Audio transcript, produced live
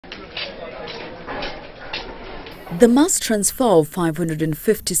The mass transfer of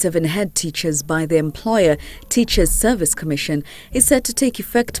 557 head teachers by the employer Teachers Service Commission is set to take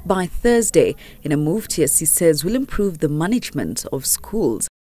effect by Thursday in a move TSC says will improve the management of schools.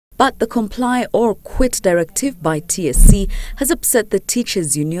 But the comply or quit directive by TSC has upset the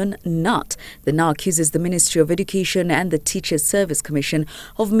teachers union Knut that now accuses the Ministry of Education and the Teachers Service Commission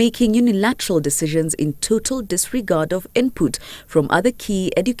of making unilateral decisions in total disregard of input from other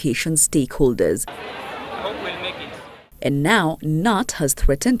key education stakeholders. And now, Knut has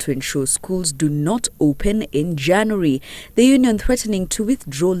threatened to ensure schools do not open in January, the union threatening to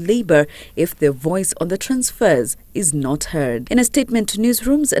withdraw labour if their voice on the transfers is not heard. In a statement to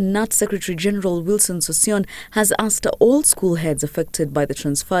newsrooms, Knut Secretary General Wilson Sosion has asked all school heads affected by the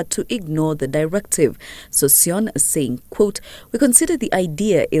transfer to ignore the directive. Sosion saying, quote, "We consider the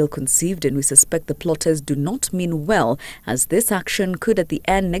idea ill-conceived and we suspect the plotters do not mean well, as this action could at the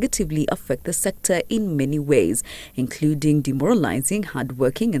end negatively affect the sector in many ways, including demoralizing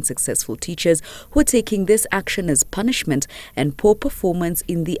hard-working and successful teachers who are taking this action as punishment and poor performance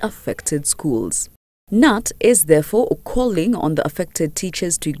in the affected schools." Knut is therefore calling on the affected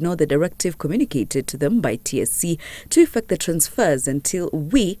teachers to ignore the directive communicated to them by TSC to effect the transfers until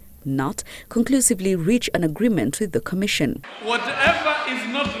we, Knut, conclusively reach an agreement with the Commission. Whatever is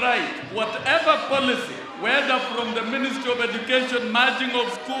not right, whatever policy, whether from the Ministry of Education, merging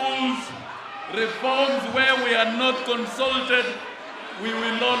of schools, reforms where we are not consulted, we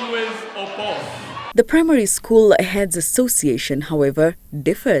will always oppose. The Primary School Heads Association, however,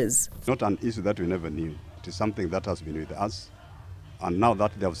 differs. It's not an issue that we never knew. It is something that has been with us. And now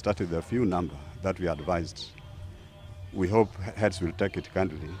that they have started a few number that we advised, we hope heads will take it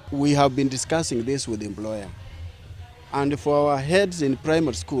kindly. We have been discussing this with the employer. And for our heads in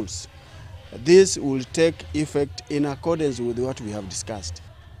primary schools, this will take effect in accordance with what we have discussed.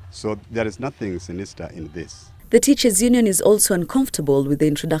 So there is nothing sinister in this. The teachers union is also uncomfortable with the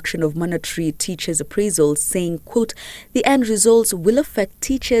introduction of mandatory teachers appraisal, saying, quote, "The end results will affect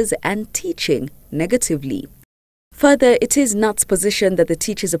teachers and teaching negatively." Further, it is Knut's position that the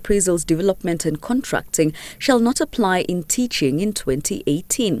teachers' appraisals, development and contracting shall not apply in teaching in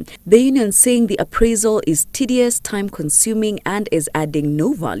 2018. The union saying the appraisal is tedious, time-consuming and is adding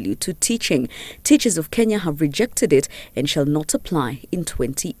no value to teaching. Teachers of Kenya have rejected it and shall not apply in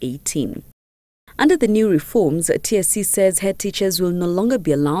 2018. Under the new reforms, TSC says head teachers will no longer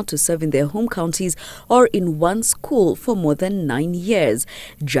be allowed to serve in their home counties or in one school for more than 9 years.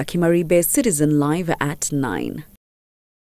 Jackie Maribe, Citizen Live at 9.